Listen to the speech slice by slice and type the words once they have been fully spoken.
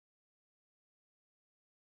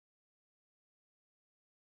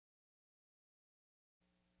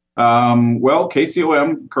Well,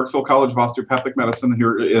 KCOM, Kirksville College of Osteopathic Medicine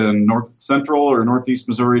here in north central or northeast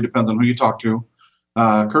Missouri, depends on who you talk to.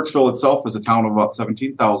 Kirksville itself is a town of about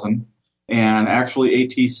 17,000. And actually,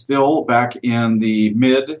 AT still back in the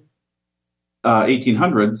mid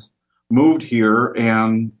 1800s moved here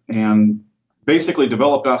and basically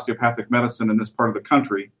developed osteopathic medicine in this part of the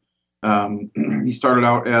country. He started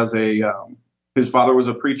out as his father was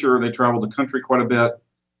a preacher. They traveled the country quite a bit.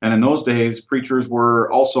 And in those days, preachers were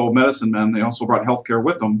also medicine men. They also brought healthcare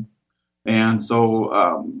with them. And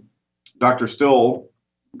so Dr. Still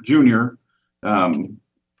Jr.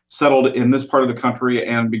 Settled in this part of the country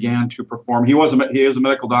and began to perform. He is a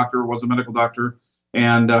medical doctor,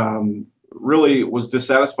 and really was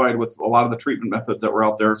dissatisfied with a lot of the treatment methods that were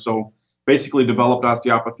out there. So basically developed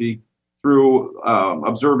osteopathy through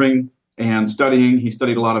observing and studying. He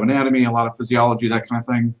studied a lot of anatomy, a lot of physiology, that kind of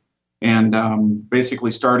thing, and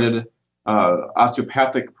basically started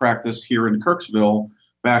osteopathic practice here in Kirksville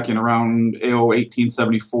back in around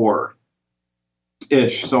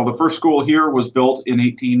 1874-ish. So the first school here was built in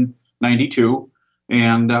 1892,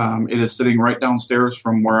 and it is sitting right downstairs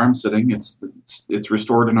from where I'm sitting. It's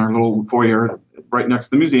restored in our little foyer right next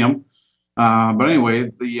to the museum. But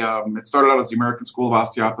anyway, it started out as the American School of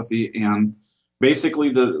Osteopathy, and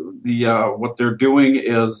basically what they're doing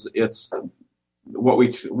is it's what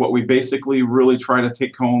we basically really try to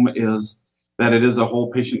take home is that it is a whole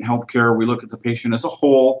patient healthcare. We look at the patient as a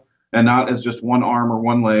whole and not as just one arm or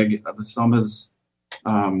one leg. The sum is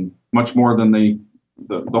much more than the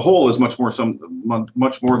whole is much more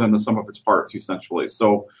than the sum of its parts, essentially.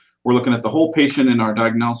 So we're looking at the whole patient in our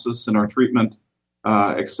diagnosis and our treatment,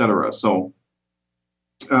 et cetera. So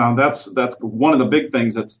that's one of the big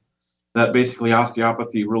things that basically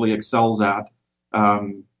osteopathy really excels at.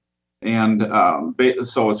 So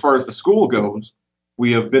as far as the school goes,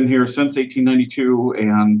 we have been here since 1892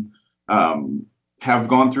 and have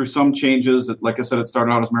gone through some changes. Like I said, it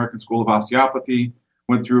started out as American School of Osteopathy,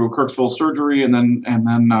 went through Kirksville Surgery, and then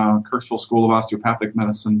Kirksville School of Osteopathic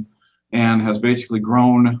Medicine, and has basically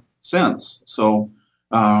grown since. So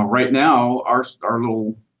right now, our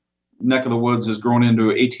little neck of the woods has grown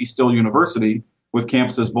into AT Still University with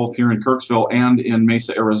campuses both here in Kirksville and in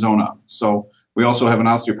Mesa, Arizona. So we also have an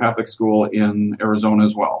osteopathic school in Arizona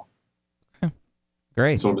as well.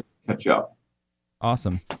 Great. So to catch up.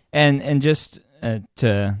 Awesome. And just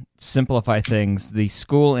to simplify things, the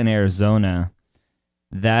school in Arizona,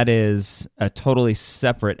 that is a totally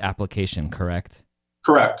separate application, correct?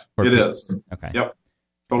 Correct. It is. Okay. Yep.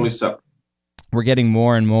 Totally separate. We're getting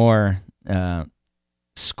more and more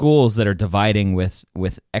schools that are dividing with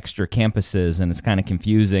extra campuses, and it's kind of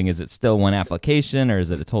confusing. Is it still one application, or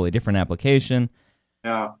is it a totally different application?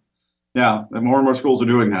 Yeah. And more and more schools are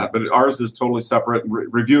doing that, but ours is totally separate,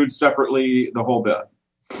 reviewed separately, the whole bit.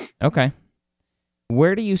 Okay.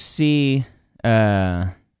 Where do you see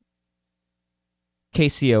KCOM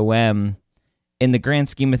in the grand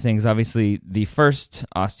scheme of things? Obviously, the first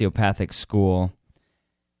osteopathic school,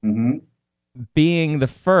 being the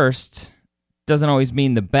first doesn't always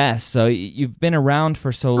mean the best. So you've been around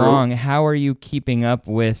for so long. How are you keeping up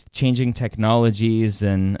with changing technologies?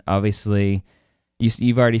 And obviously,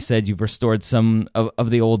 you've already said you've restored some of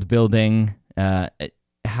the old building.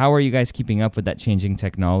 How are you guys keeping up with that changing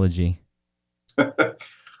technology?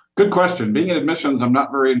 Good question. Being in admissions, I'm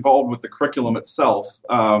not very involved with the curriculum itself.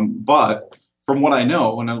 But from what I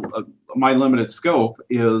know, and my limited scope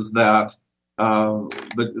is that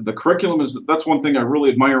the curriculum that's one thing I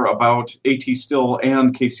really admire about AT Still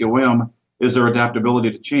and KCOM is their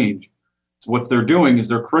adaptability to change. So what they're doing is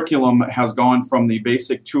their curriculum has gone from the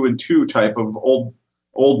basic 2 and 2 type of old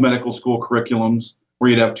medical school curriculums where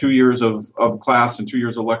you'd have 2 years of class and 2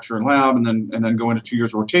 years of lecture and lab and then go into 2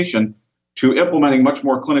 years of rotation to implementing much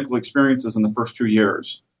more clinical experiences in the first 2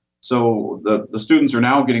 years. So the students are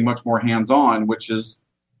now getting much more hands-on, which is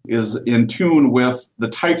in tune with the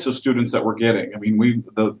types of students that we're getting. I mean,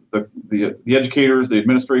 the educators, the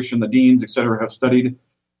administration, the deans, et cetera,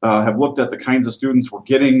 have looked at the kinds of students we're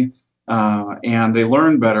getting, and they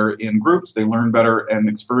learn better in groups. They learn better in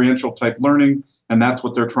experiential type learning, and that's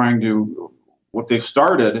what what they've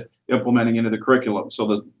started implementing into the curriculum.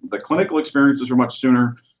 So the clinical experiences are much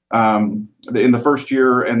sooner in the first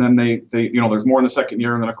year, and then they there's more in the second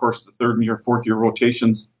year, and then of course the third year, fourth year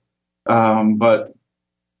rotations. But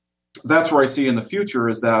that's where I see in the future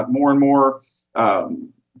is that more and more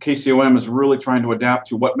KCOM is really trying to adapt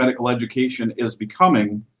to what medical education is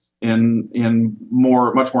becoming in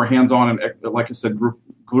much more hands-on and, like I said,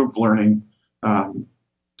 group learning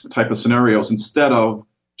type of scenarios instead of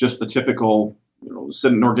just the typical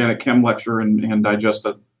sit in an organic chem lecture and digest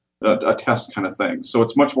a test kind of thing. So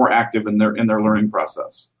it's much more active in their learning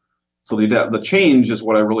process. So the change is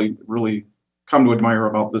what I really come to admire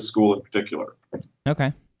about this school in particular.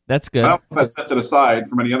 Okay, that's good. I don't know if that sets it aside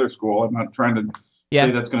from any other school. I'm not trying to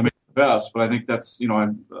say that's going to make it the best, but I think that's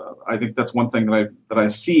I think that's one thing that I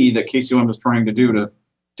see that KCOM is trying to do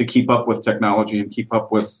to keep up with technology and keep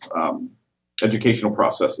up with educational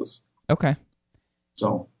processes. Okay.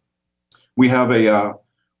 So we have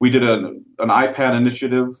we did an iPad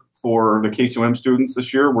initiative for the KCOM students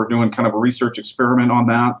this year. We're doing kind of a research experiment on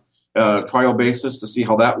that, trial basis to see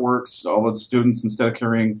how that works. All the students, instead of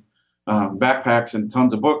carrying backpacks and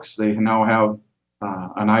tons of books, they now have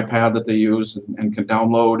an iPad that they use and can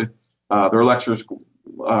download their lectures,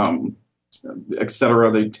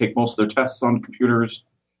 etc. They take most of their tests on computers.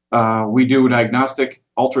 We do diagnostic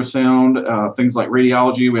ultrasound, things like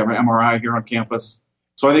radiology. We have an MRI here on campus.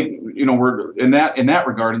 So I think we're in that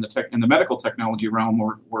regard in the medical technology realm.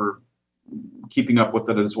 We're keeping up with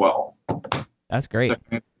it as well. That's great.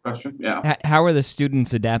 Question? Yeah. How are the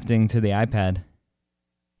students adapting to the iPad?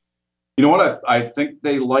 You know what? I think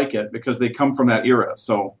they like it because they come from that era.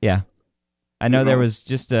 So yeah, I know there was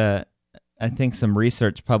just I think some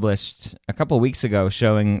research published a couple of weeks ago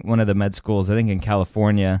showing one of the med schools, I think in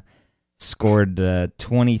California, scored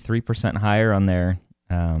 23% higher on their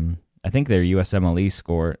I think their USMLE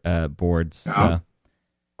score boards. Yeah. So,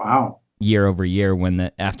 wow. Year over year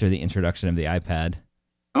after the introduction of the iPad.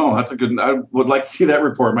 Oh, that's a good. I would like to see that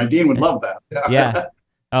report. My dean would love that. Yeah,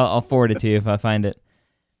 I'll forward it to you if I find it.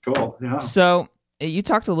 Cool. Yeah. So you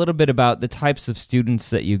talked a little bit about the types of students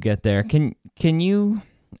that you get there. Can you?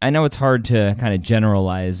 I know it's hard to kind of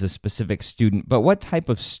generalize a specific student, but what type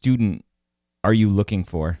of student are you looking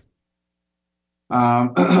for?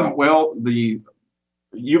 Well,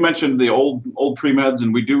 you mentioned the old pre-meds,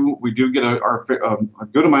 and we do get a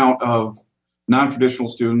good amount of non-traditional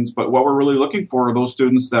students, but what we're really looking for are those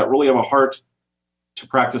students that really have a heart to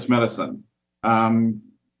practice medicine.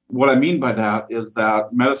 What I mean by that is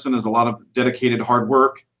that medicine is a lot of dedicated hard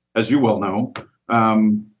work, as you well know,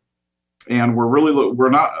 and we're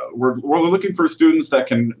looking for students that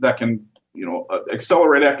can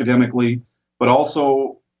accelerate academically, but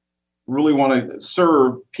also really want to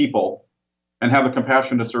serve people and have the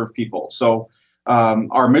compassion to serve people. So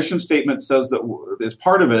our mission statement says that as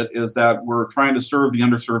part of it is that we're trying to serve the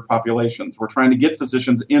underserved populations. We're trying to get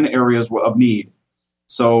physicians in areas of need.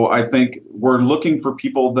 So I think we're looking for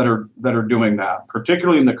people that are doing that,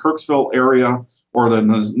 particularly in the Kirksville area or the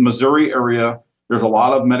Missouri area. There's a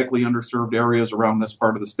lot of medically underserved areas around this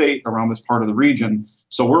part of the state, around this part of the region.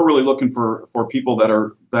 So we're really looking for people that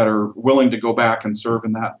are willing to go back and serve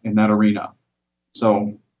in that arena.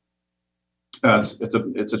 So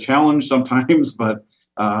it's a challenge sometimes, but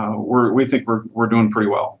we think we're doing pretty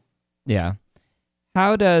well. Yeah.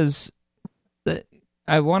 How does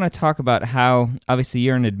I want to talk about how obviously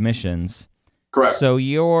you're in admissions. Correct. So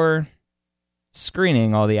you're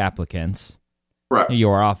screening all the applicants. Correct.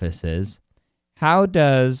 Your office is. How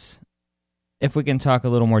does, if we can talk a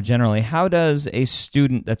little more generally, how does a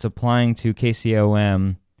student that's applying to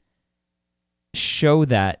KCOM show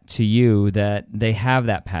that to you that they have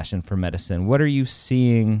that passion for medicine? What are you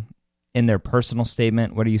seeing in their personal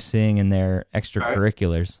statement? What are you seeing in their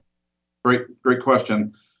extracurriculars? Great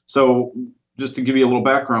question. So just to give you a little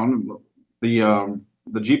background, the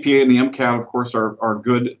GPA and the MCAT, of course, are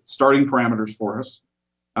good starting parameters for us,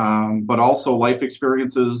 but also life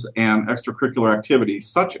experiences and extracurricular activities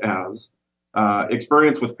such as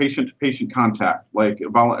experience with patient-to-patient contact, like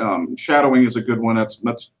shadowing is a good one.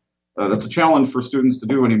 That's a challenge for students to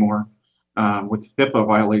do anymore with HIPAA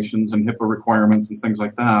violations and HIPAA requirements and things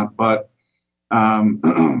like that. But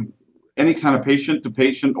any kind of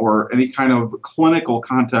patient-to-patient or any kind of clinical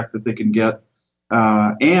contact that they can get,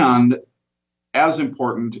 and as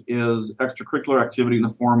important is extracurricular activity in the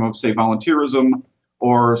form of, say, volunteerism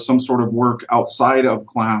or some sort of work outside of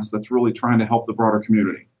class that's really trying to help the broader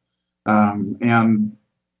community. And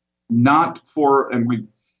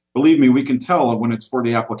believe me, we can tell when it's for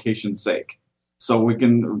the application's sake. So we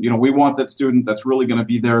can, we want that student that's really going to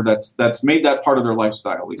be there, that's made that part of their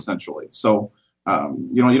lifestyle, essentially. So,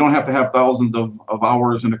 you don't have to have thousands of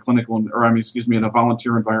hours in a in a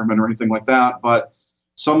volunteer environment or anything like that, but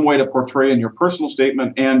some way to portray in your personal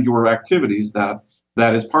statement and your activities that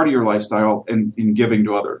is part of your lifestyle in giving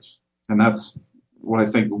to others. And that's what I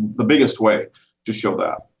think the biggest way to show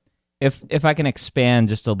that. If I can expand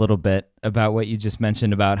just a little bit about what you just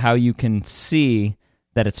mentioned about how you can see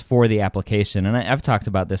that it's for the application, and I've talked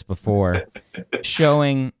about this before,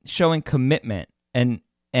 showing commitment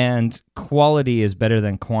and quality is better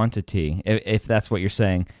than quantity, if that's what you're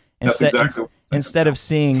saying. That's exactly what I'm saying. Instead of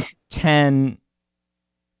seeing 10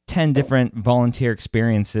 different volunteer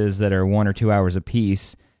experiences that are 1 or 2 hours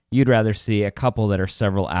apiece, you'd rather see a couple that are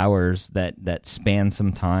several hours that span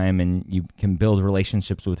some time, and you can build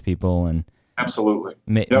relationships with people and absolutely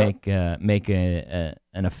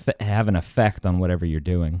have an effect on whatever you're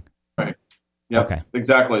doing. Right. Yeah. Okay.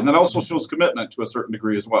 Exactly. And that also shows commitment to a certain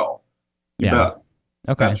degree as well. You bet.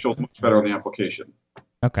 Okay. That shows much better on the application.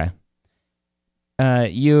 Okay.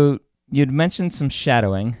 You'd mentioned some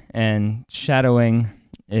shadowing, and shadowing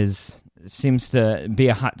seems to be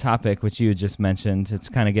a hot topic, which you had just mentioned. It's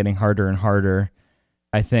kind of getting harder and harder.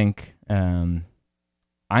 I think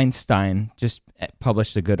Einstein just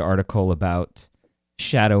published a good article about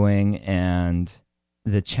shadowing and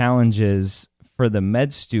the challenges for the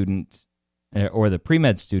med student, or the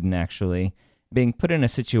pre-med student actually, being put in a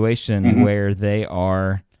situation where they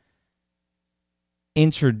are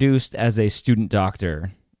introduced as a student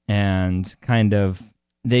doctor, and kind of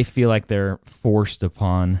they feel like they're forced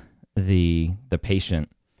upon the patient.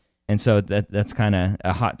 And so that's kind of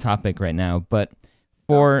a hot topic right now. But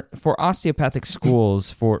for osteopathic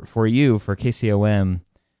schools, for KCOM,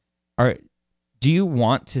 do you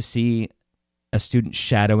want to see a student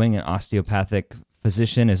shadowing an osteopathic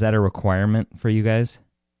physician? Is that a requirement for you guys?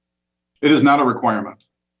 It is not a requirement.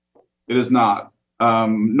 It is not.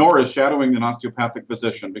 Nor is shadowing an osteopathic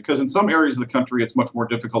physician, because in some areas of the country, it's much more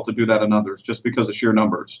difficult to do that than others, just because of sheer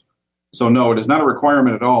numbers. So no, it is not a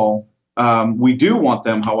requirement at all. We do want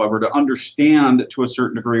them, however, to understand to a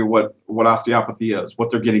certain degree what osteopathy is,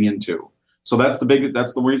 what they're getting into. So that's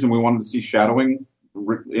the reason we wanted to see shadowing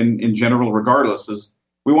in general, regardless, is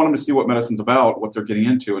we want them to see what medicine's about, what they're getting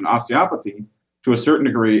into. And osteopathy, to a certain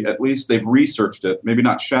degree, at least they've researched it, maybe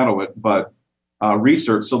not shadow it, but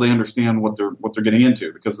research, so they understand what they're getting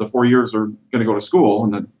into, because the 4 years they're going to go to school,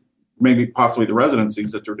 and maybe possibly the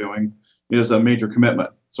residencies that they're doing is a major commitment.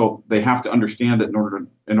 So they have to understand it in order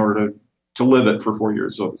to live it for 4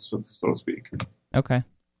 years, so to speak. Okay. Does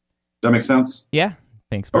that make sense? Yeah,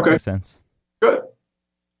 makes perfect sense. Good.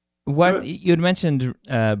 What you had mentioned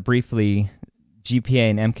briefly, GPA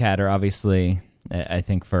and MCAT are obviously, I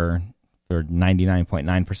think for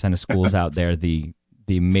 99.9% of schools out there, the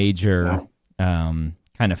major kind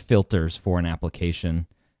of filters for an application.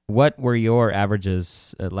 What were your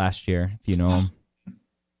averages last year, if you know them?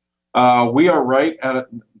 We are right at it.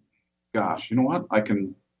 Gosh, you know what? I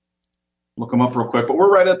can look them up real quick, but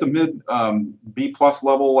we're right at the mid B+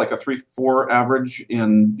 level, like a 3.4 average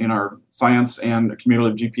in our science and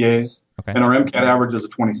cumulative GPAs. Okay. And our MCAT average is a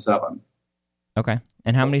 27. Okay.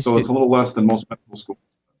 And how many? So it's a little less than most medical schools.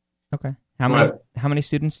 Okay. How many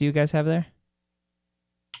students do you guys have there?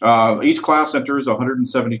 Each class enters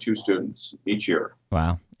 172 students each year.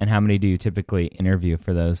 Wow. And how many do you typically interview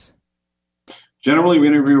for those? Generally, we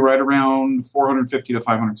interview right around 450 to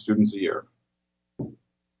 500 students a year.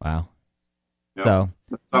 Wow. Yeah.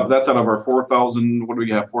 So that's out of our 4,000. What do we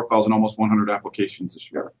have? 4,000, almost 100 applications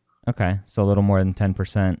this year. Okay. So a little more than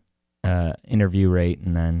 10% interview rate,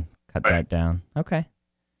 and then cut that down. Okay.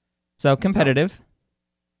 So competitive.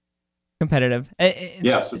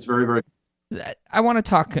 Yes, it's very, very. I want to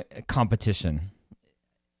talk competition.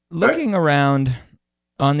 Looking around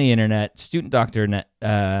on the internet,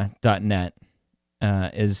 studentdoctor.net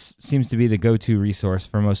seems to be the go-to resource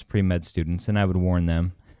for most pre-med students, and I would warn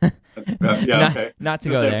them not to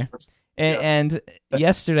go there. And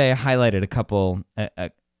yesterday I highlighted a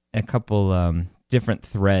couple different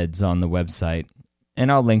threads on the website,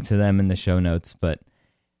 and I'll link to them in the show notes. But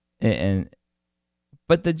the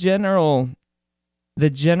general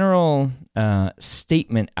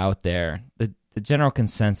statement out there, the general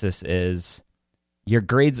consensus is your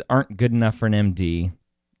grades aren't good enough for an MD.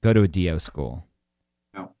 Go to a DO school.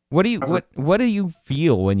 No. What do you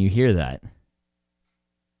feel when you hear that?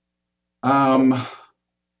 A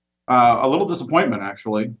little disappointment,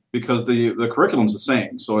 actually, because the curriculum's the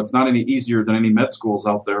same, so it's not any easier than any med schools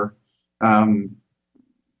out there.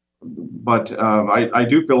 But I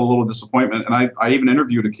do feel a little disappointment, and I even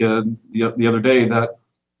interviewed a kid the other day that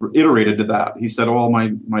iterated to that. He said, "Oh,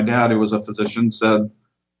 my dad, who was a physician, said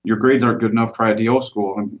your grades aren't good enough. Try a DO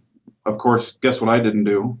school." And of course, guess what I didn't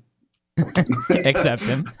do? Accept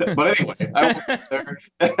him. But anyway, I went there.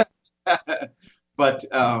 But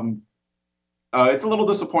it's a little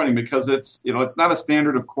disappointing because it's not a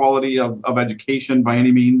standard of quality of education by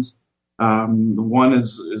any means. One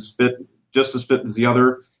is fit just as fit as the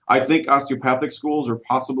other. I think osteopathic schools are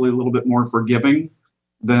possibly a little bit more forgiving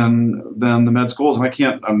than the med schools, and I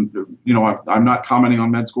can't. I'm not commenting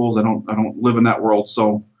on med schools. I don't live in that world,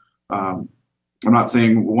 so I'm not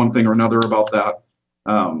saying one thing or another about that.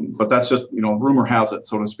 But that's just, rumor has it,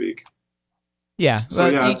 so to speak. Yeah. So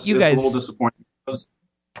Well, yeah, you, it's you a little guys disappointing.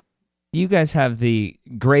 you guys have the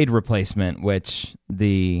grade replacement, which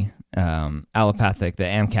the allopathic, the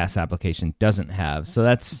AMCAS application doesn't have. So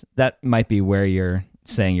that might be where you're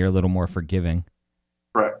saying you're a little more forgiving.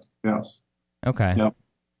 Correct. Yes. Okay. Yep.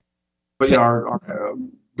 But yeah,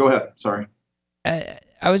 go ahead. Sorry.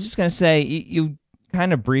 I was just going to say, you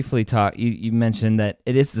kind of briefly talked, you mentioned that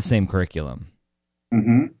it is the same curriculum.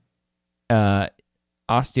 Mm-hmm.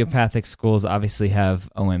 Osteopathic schools obviously have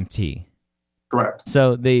OMT. Correct.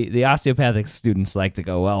 So the osteopathic students like to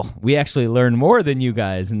go, well, we actually learn more than you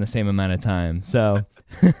guys in the same amount of time. So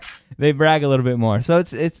they brag a little bit more. So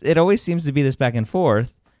it always seems to be this back and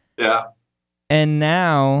forth. Yeah. And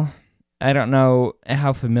now, I don't know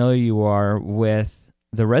how familiar you are with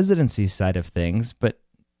the residency side of things, but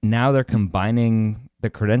now they're combining the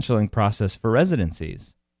credentialing process for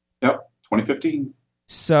residencies. Yep. 2015.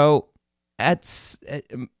 So at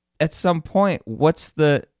some point, what's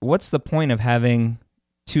the point of having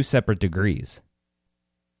two separate degrees?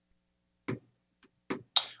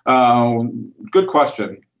 Good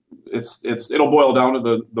question. It'll boil down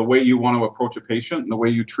to the way you want to approach a patient and the way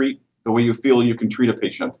you feel you can treat a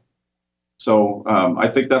patient. So I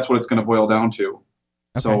think that's what it's going to boil down to.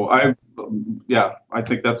 Okay. So I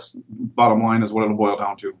think that's bottom line is what it'll boil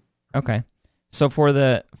down to. Okay. So for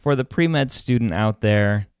the pre-med student out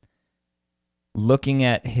there looking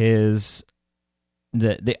at the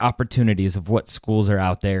opportunities of what schools are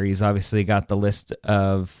out there, he's obviously got the list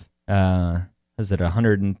of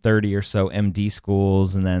 130 or so MD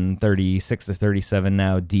schools and then 36 or 37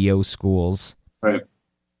 now DO schools. Right.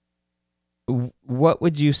 What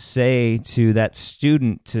would you say to that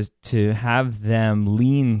student to have them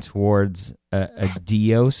lean towards a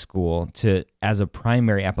DO school as a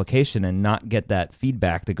primary application and not get that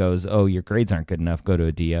feedback that goes, oh, your grades aren't good enough, go to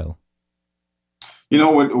a DO?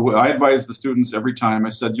 What I advise the students every time, I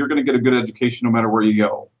said, you're going to get a good education no matter where you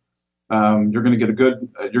go. You're going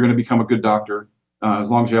to become a good doctor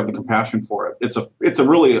as long as you have the compassion for it. It's a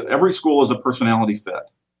really, every school is a personality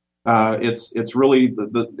fit. It's really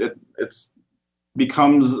it's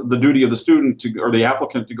becomes the duty of the student or the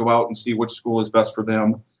applicant to go out and see which school is best for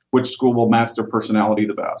them, which school will match their personality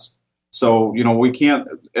the best. So, we can't,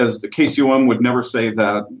 as the KCOM would never say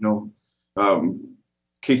that,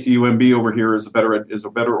 KCUMB over here is a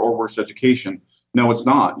better or worse education. No, it's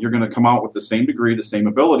not. You're going to come out with the same degree, the same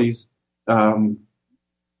abilities,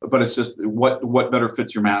 but it's just what better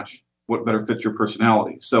fits your match, what better fits your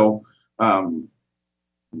personality. So,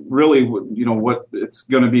 really, what it's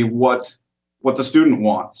going to be what the student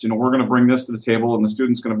wants. We're going to bring this to the table, and the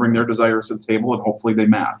student's going to bring their desires to the table, and hopefully they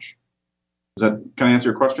match. Can I answer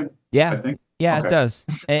your question? Yeah, I think. Yeah, okay. It does,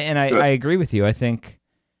 and I agree with you. I think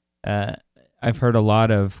I've heard a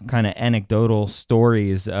lot of kind of anecdotal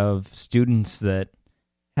stories of students that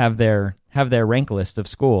have their rank list of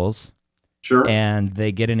schools. Sure. And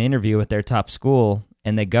they get an interview at their top school,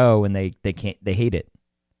 and they go, and they hate it.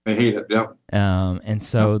 They hate it. Yeah. And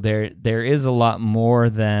so there is a lot more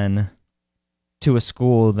to a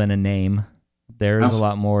school than a name. There is a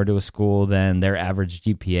lot more to a school than their average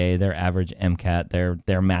GPA, their average MCAT,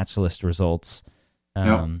 their match list results,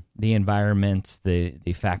 the environment, the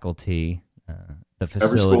faculty, the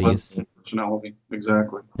facilities. Every school has a personality.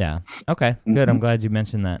 Exactly. Yeah. Okay. Mm-hmm. Good. I'm glad you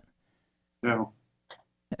mentioned that. Yeah.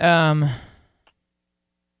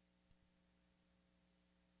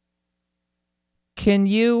 Can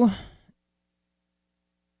you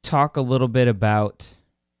talk a little bit about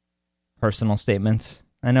personal statements?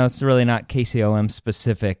 I know it's really not KCOM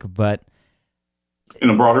specific, but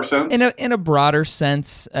in a broader sense. In a broader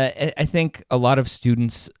sense, I think a lot of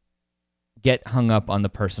students get hung up on the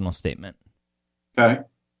personal statement. Okay.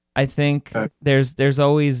 I think there's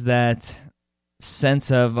always that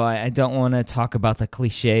sense of I don't want to talk about the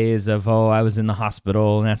cliches of I was in the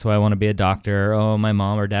hospital and that's why I want to be a doctor. Oh, my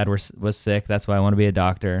mom or dad was sick, that's why I want to be a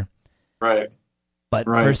doctor. Right. But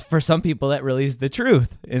for some people that really is the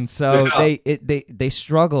truth, and so they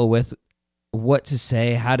struggle with what to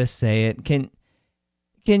say, how to say it. Can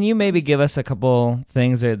you maybe give us a couple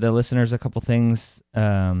things, or the listeners a couple things,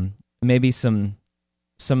 maybe some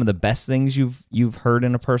of the best things you've heard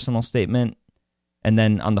in a personal statement, and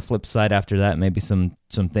then on the flip side after that, maybe some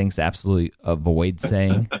things to absolutely avoid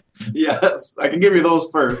saying? Yes, I can give you those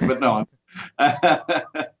first, but no.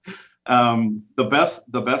 The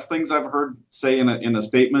best things I've heard say in a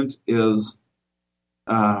statement is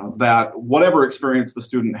that whatever experience the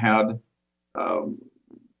student had,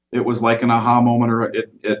 it was like an aha moment, or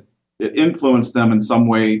it influenced them in some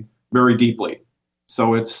way very deeply.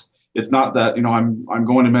 So it's it's not that, I'm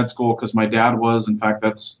going to med school because my dad was. In fact,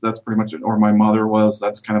 that's pretty much it, or my mother was.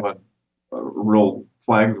 That's kind of a real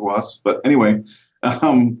flag to us. But anyway,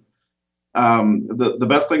 the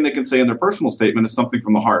best thing they can say in their personal statement is something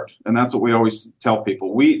from the heart, and that's what we always tell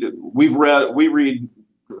people. We read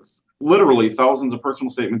literally thousands of personal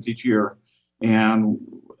statements each year, and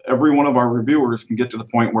every one of our reviewers can get to the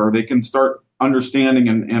point where they can start understanding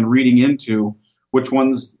and reading into which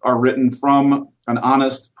ones are written from an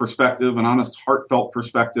honest perspective, an honest, heartfelt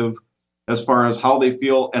perspective, as far as how they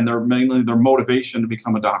feel, and mainly their motivation to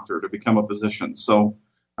become a doctor, to become a physician. So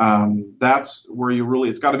that's where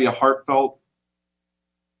it's got to be a heartfelt,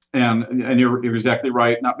 and you're exactly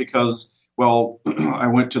right. Not because, well, I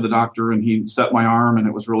went to the doctor and he set my arm and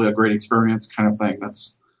it was really a great experience, kind of thing.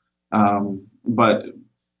 That's, but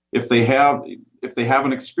if they have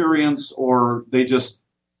an experience, or they just,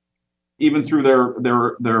 even through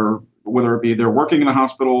their whether it be they're working in a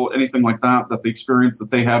hospital, anything like that, that the experience that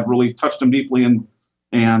they had really touched them deeply,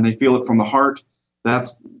 and they feel it from the heart.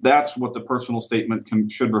 That's what the personal statement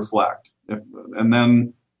should reflect. And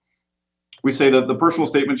then we say that the personal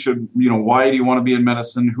statement should, why do you want to be in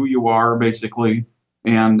medicine, who you are, basically,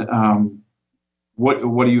 and what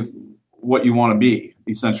you want to be,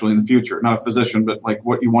 essentially, in the future. Not a physician, but like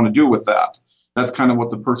what you want to do with that. That's kind of what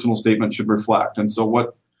the personal statement should reflect. And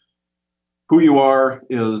so who you are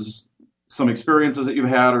is some experiences that you've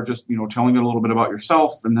had, or just, telling it a little bit about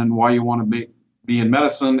yourself, and then why you want to be in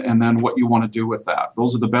medicine, and then what you want to do with that.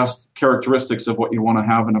 Those are the best characteristics of what you want to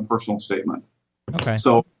have in a personal statement. Okay.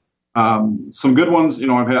 So some good ones,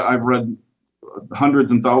 I've read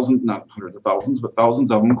hundreds and thousands, not hundreds of thousands, but thousands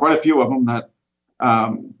of them, quite a few of them that,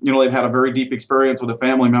 they've had a very deep experience with a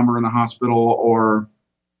family member in the hospital, or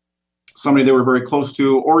somebody they were very close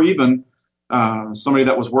to, or even somebody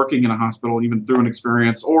that was working in a hospital, even through an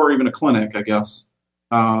experience, or even a clinic, I guess,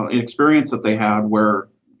 an experience that they had where,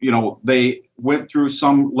 they went through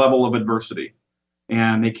some level of adversity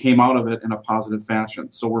and they came out of it in a positive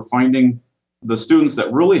fashion. So we're finding the students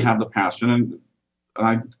that really have the passion, and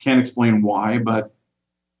I can't explain why, but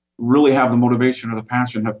really have the motivation or the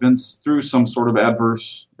passion, have been through some sort of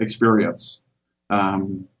adverse experience.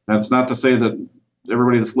 That's not to say that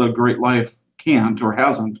everybody that's lived a great life can't or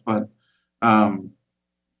hasn't, but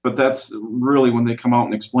that's really when they come out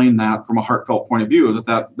and explain that from a heartfelt point of view,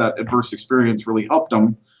 that adverse experience really helped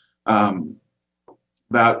them.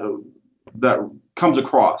 That comes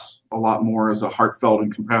across a lot more as a heartfelt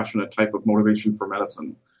and compassionate type of motivation for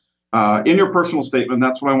medicine. In your personal statement,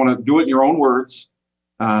 that's what I want to do, it in your own words.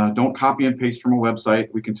 Don't copy and paste from a website.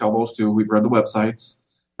 We can tell those too. We've read the websites.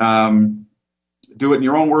 Do it in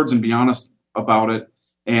your own words and be honest about it.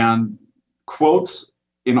 And quotes,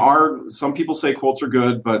 some people say quotes are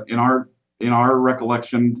good, but in our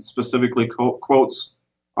recollection, specifically, quotes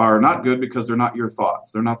are not good because they're not your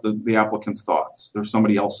thoughts. They're not the applicant's thoughts. They're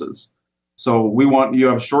somebody else's. So you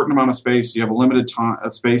have a shortened amount of space. You have a limited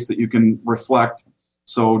space that you can reflect.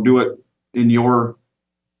 So do it in your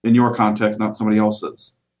context, not somebody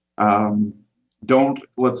else's. Don't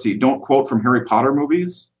quote from Harry Potter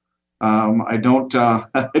movies. I don't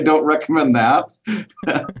recommend that.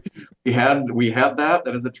 we had that.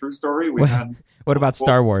 That is a true story. What about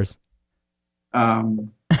Star Wars?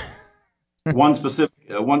 One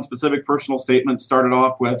specific personal statement started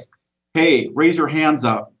off with, "Hey, raise your hands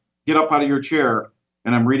up. Get up out of your chair."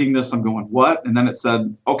 And I'm reading this. I'm going, "What?" And then it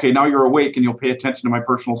said, "Okay, now you're awake and you'll pay attention to my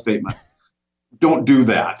personal statement." Don't do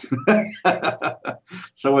that.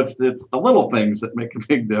 So it's the little things that make a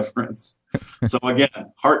big difference. So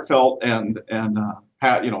again, heartfelt and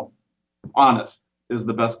honest is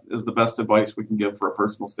the best advice we can give for a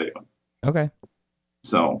personal statement. Okay.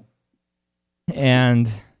 So,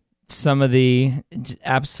 and some of the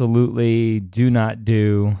absolutely do not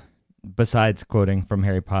do, besides quoting from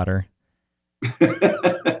Harry Potter.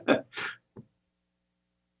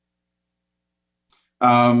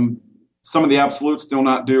 Some of the absolutes do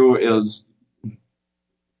not do is,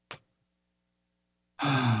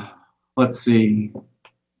 let's see,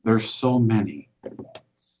 there's so many.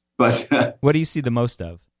 But what do you see the most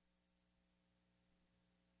of?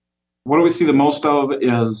 What do we see the most of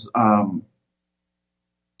is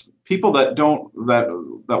people that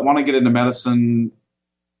want to get into medicine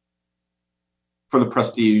for the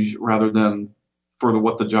prestige rather than for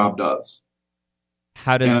what the job does.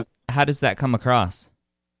 How does that come across?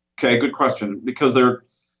 Okay, good question. Because they're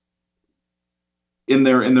in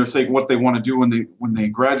their saying what they want to do when they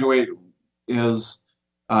graduate is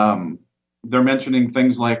they're mentioning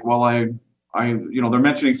things like, well, they're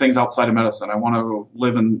mentioning things outside of medicine. I want to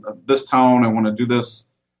live in this town. I want to do this.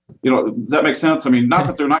 does that make sense? I mean, not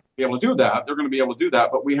that they're not going to be able to do that. They're going to be able to do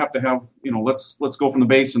that, but we have to have, let's go from the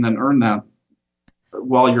base and then earn that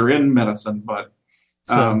while you're in medicine. But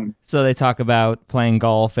so they talk about playing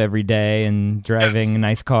golf every day and driving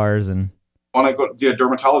nice cars and. Want to go to a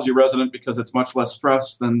dermatology resident because it's much less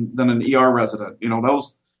stress than an ER resident.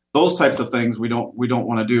 Those types of things we don't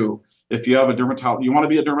want to do. If you have you want to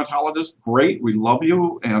be a dermatologist, great, we love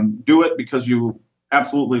you, and do it because you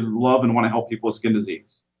absolutely love and want to help people with skin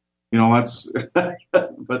disease. That's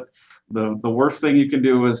but the worst thing you can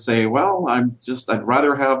do is say, well, I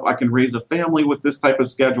can raise a family with this type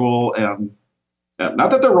of schedule, and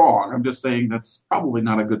not that they're wrong. I'm just saying that's probably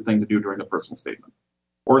not a good thing to do during the personal statement.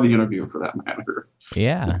 Or the interview, for that matter.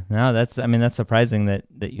 Yeah, no, that's surprising that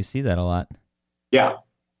you see that a lot. Yeah.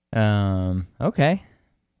 Okay.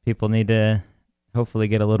 People need to hopefully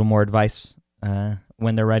get a little more advice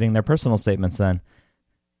when they're writing their personal statements. Then.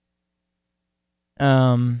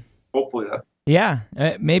 Hopefully that. Yeah,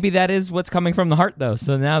 maybe that is what's coming from the heart, though.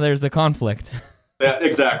 So now there's a conflict. Yeah,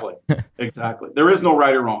 exactly. Exactly. There is no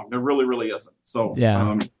right or wrong. There really, really isn't. So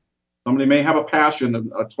yeah. Somebody may have a passion,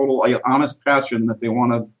 a total honest passion that they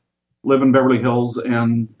want to live in Beverly Hills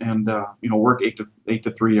and work 8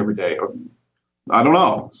 to 3 every day. I don't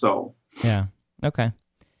know. So yeah, okay.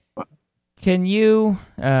 Can you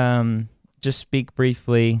just speak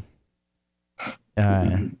briefly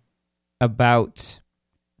about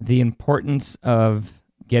the importance of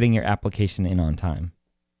getting your application in on time?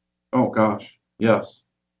 Oh gosh, yes.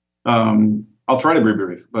 I'll try to be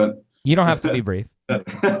brief, but you don't have to be brief.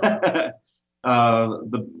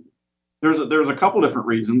 There's a couple different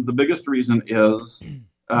reasons. The biggest reason is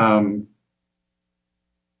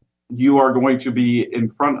you are going to be in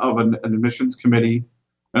front of an admissions committee,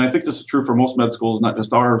 and I think this is true for most med schools, not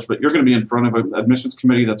just ours, but you're going to be in front of an admissions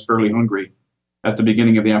committee that's fairly hungry at the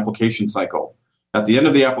beginning of the application cycle. At the end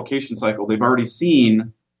of the application cycle, they've already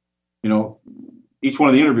seen, each one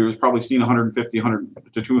of the interviewers probably seen 150,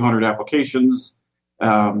 100 to 200 applications.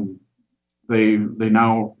 They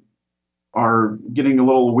now are getting a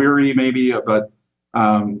little weary, maybe, but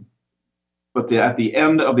at the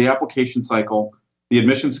end of the application cycle, the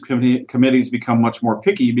admissions committees become much more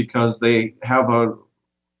picky because they have a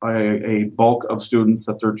bulk of students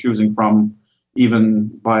that they're choosing from, even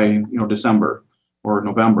by December or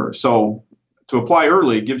November. So to apply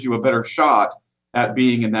early gives you a better shot at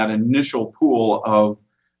being in that initial pool of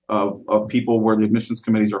people where the admissions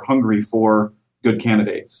committees are hungry for good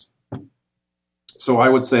candidates. So I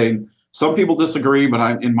would say some people disagree,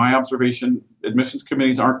 but in my observation, admissions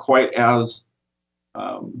committees aren't quite as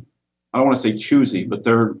I don't want to say choosy, but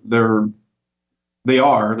they're still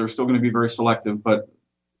going to be very selective, but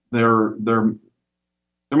they're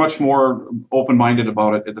much more open-minded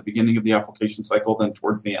about it at the beginning of the application cycle than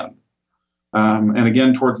towards the end. And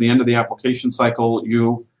again, towards the end of the application cycle,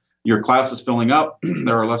 your class is filling up.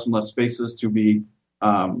 There are less and less spaces to be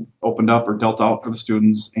opened up or dealt out for the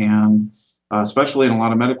students, and especially in a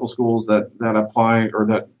lot of medical schools that apply or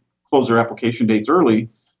that close their application dates early,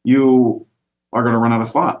 you are going to run out of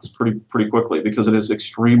slots pretty quickly because it is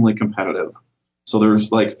extremely competitive. So there's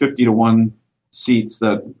like 50 to 1 seats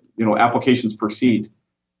that, applications per seat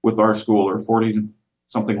with our school, or 40,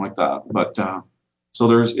 something like that. But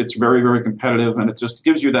so it's very, very competitive, and it just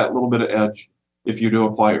gives you that little bit of edge if you do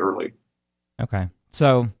apply early. Okay.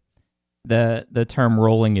 So the term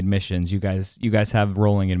rolling admissions, you guys have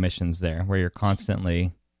rolling admissions there where you're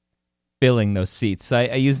constantly filling those seats. So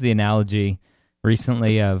I use the analogy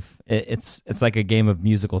recently of it's like a game of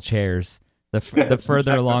musical chairs. The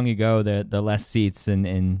further along you go, the less seats,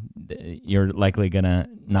 and you're likely gonna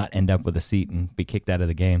not end up with a seat and be kicked out of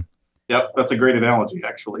the game. Yep, that's a great analogy,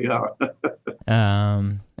 actually. Yeah.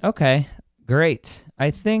 Okay, great.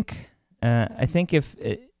 I think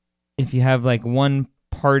if you have like one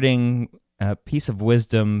parting piece of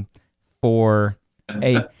wisdom for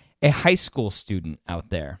a high school student out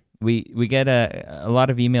there, we get a lot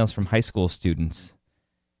of emails from high school students.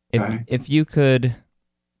 If you could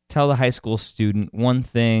tell the high school student one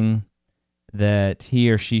thing that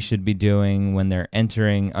he or she should be doing when they're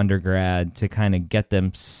entering undergrad to kind of get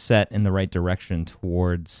them set in the right direction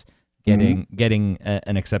towards getting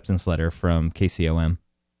an acceptance letter from KCOM.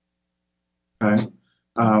 Okay.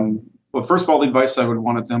 Well, first of all, the advice I would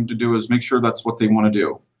want them to do is make sure that's what they want to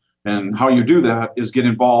do. And how you do that is get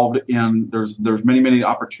involved in, there's many, many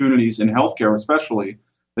opportunities in healthcare, especially,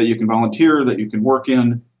 that you can volunteer, that you can work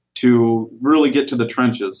in to really get to the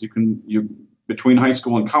trenches. Between high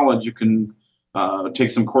school and college, you can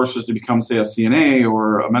take some courses to become, say, a CNA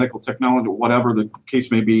or a medical technologist, whatever the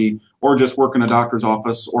case may be, or just work in a doctor's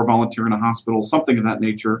office or volunteer in a hospital, something of that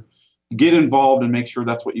nature. get involved and make sure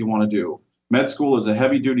that's what you want to do. Med school is a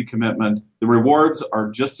heavy duty commitment. The rewards are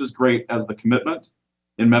just as great as the commitment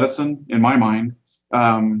in medicine, in my mind,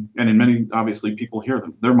 and in many, obviously, people hear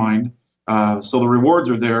them, their mind. So the rewards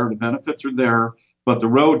are there, the benefits are there, but the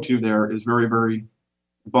road to there is very, very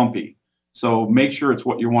bumpy. So make sure it's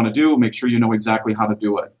what you want to do. Make sure you know exactly how to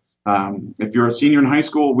do it. If you're a senior in high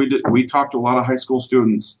school, we talk to a lot of high school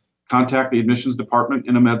students. Contact the admissions department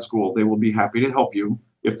in a med school. They will be happy to help you.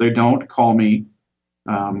 If they don't, call me.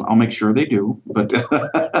 I'll make sure they do. But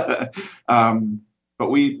but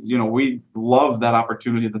we love that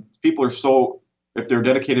opportunity that people are so, if they're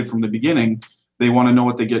dedicated from the beginning, they want to know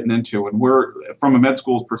what they're getting into. And we're, from a med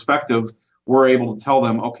school's perspective, we're able to tell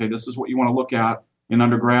them, okay, this is what you want to look at in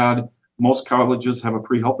undergrad. Most colleges have a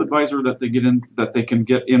pre-health advisor that they can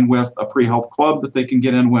get in with, a pre-health club that they can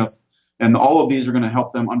get in with. And all of these are going to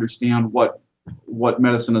help them understand what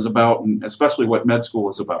medicine is about, and especially what med school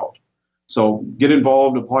is about. So get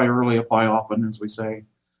involved, apply early, apply often, as we say,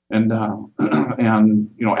 and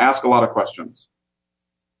ask a lot of questions.